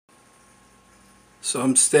So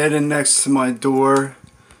I'm standing next to my door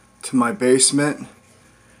to my basement,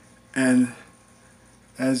 and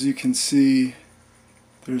as you can see,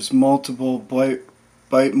 there's multiple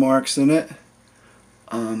bite marks in it.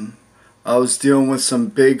 I was dealing with some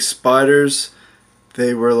big spiders.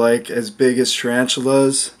 They were like as big as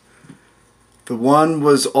tarantulas. The one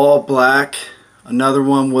was all black, another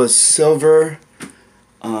one was silver,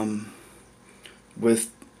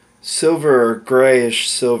 with silver or grayish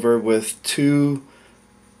silver with two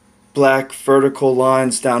black vertical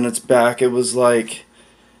lines down its back. It was like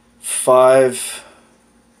 5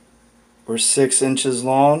 or 6 inches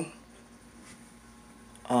long.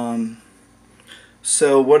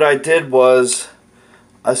 So what I did was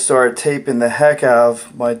I started taping the heck out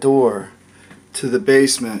of my door to the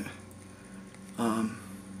basement. And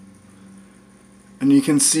you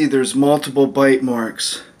can see there's multiple bite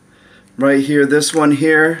marks. Right here, this one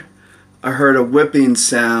here, I heard a whipping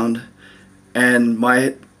sound, and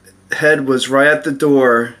my head was right at the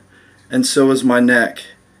door, and so was my neck.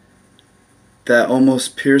 That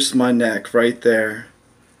almost pierced my neck right there.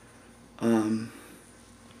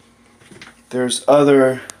 There's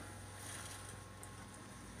other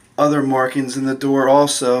markings in the door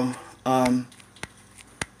also.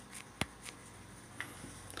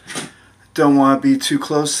 Don't want to be too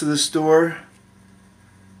close to this door,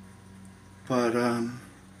 but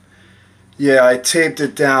yeah, I taped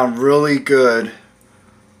it down really good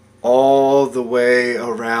all the way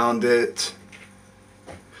around it.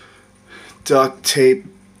 Duct tape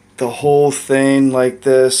the whole thing like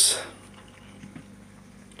this,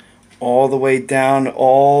 all the way down,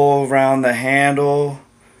 all around the handle,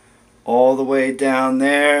 all the way down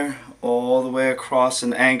there, all the way across,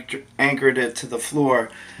 and anchored it to the floor.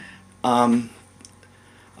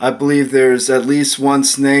 I believe there's at least one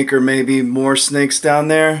snake or maybe more snakes down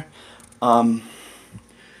there.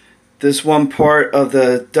 This one part of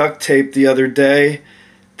the duct tape the other day,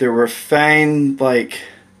 there were fang like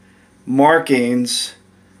markings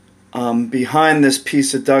behind this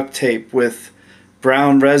piece of duct tape with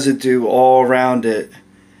brown residue all around it.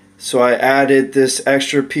 So I added this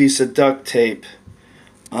extra piece of duct tape.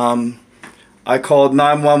 I called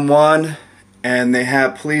 911 and they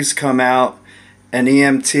had police come out and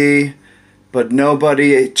EMT, but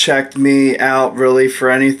nobody checked me out really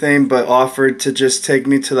for anything but offered to just take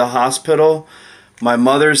me to the hospital. My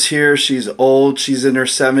mother's here, she's old, she's in her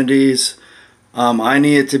 70s. I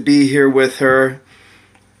needed to be here with her.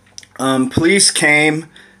 Police came,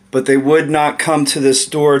 but they would not come to this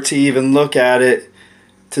door to even look at it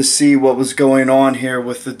to see what was going on here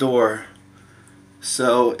with the door.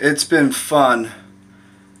 So it's been fun.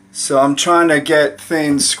 So I'm trying to get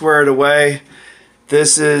things squared away.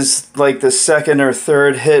 This is like the second or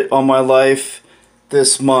third hit on my life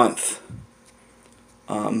this month.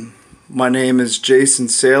 My name is Jason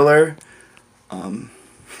Saylor. I'm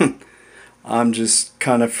just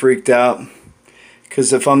kind of freaked out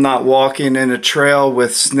because if I'm not walking in a trail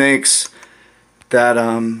with snakes that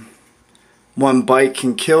one bite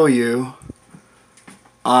can kill you,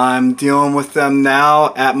 I'm dealing with them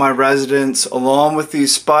now at my residence along with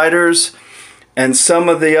these spiders, and some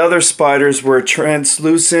of the other spiders were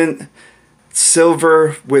translucent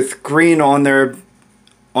silver with green on their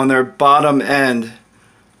bottom end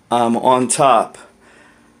on top.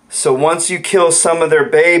 So once you kill some of their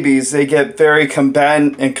babies, they get very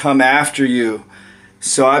combatant and come after you.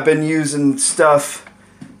 So I've been using stuff,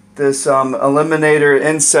 this Eliminator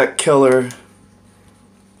insect killer,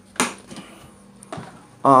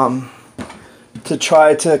 to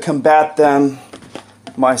try to combat them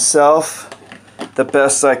myself the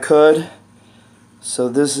best I could. So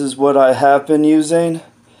this is what I have been using,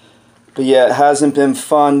 but yeah, it hasn't been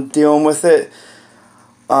fun dealing with it.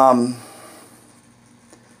 The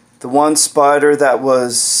one spider that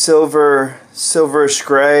was silverish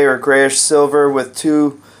gray or grayish silver with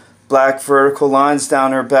two black vertical lines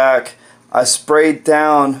down her back, I sprayed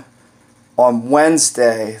down on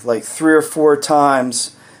Wednesday like 3 or 4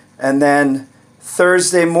 times, and then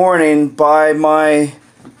Thursday morning by my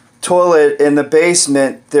toilet in the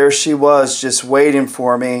basement, there she was just waiting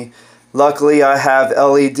for me. Luckily I have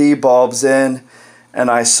LED bulbs in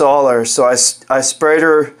and I saw her, so I sprayed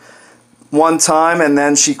her one time and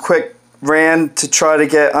then she quick ran to try to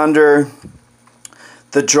get under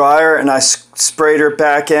the dryer, and I sprayed her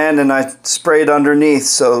back in and I sprayed underneath,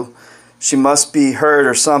 so she must be hurt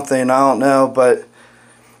or something, I don't know. But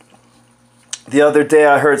the other day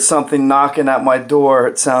I heard something knocking at my door,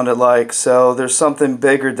 it sounded like, so there's something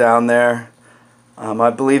bigger down there. I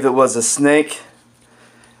believe it was a snake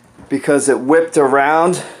because it whipped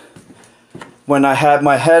around. When I had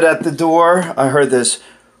my head at the door, I heard this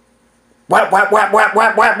whap, whap, whap, whap,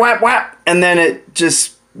 whap, whap, whap, whap. And then it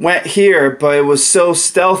just went here, but it was so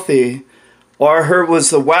stealthy. All I heard was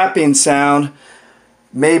the whapping sound.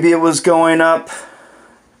 Maybe it was going up.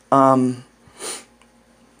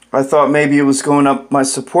 I thought maybe it was going up my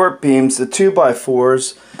support beams, the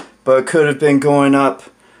 2x4s, but it could have been going up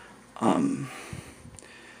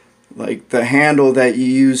like the handle that you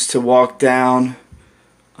use to walk down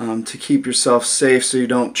to keep yourself safe so you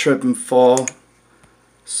don't trip and fall.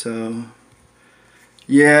 So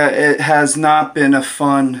yeah, it has not been a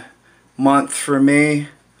fun month for me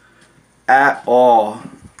at all.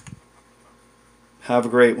 Have a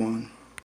great one.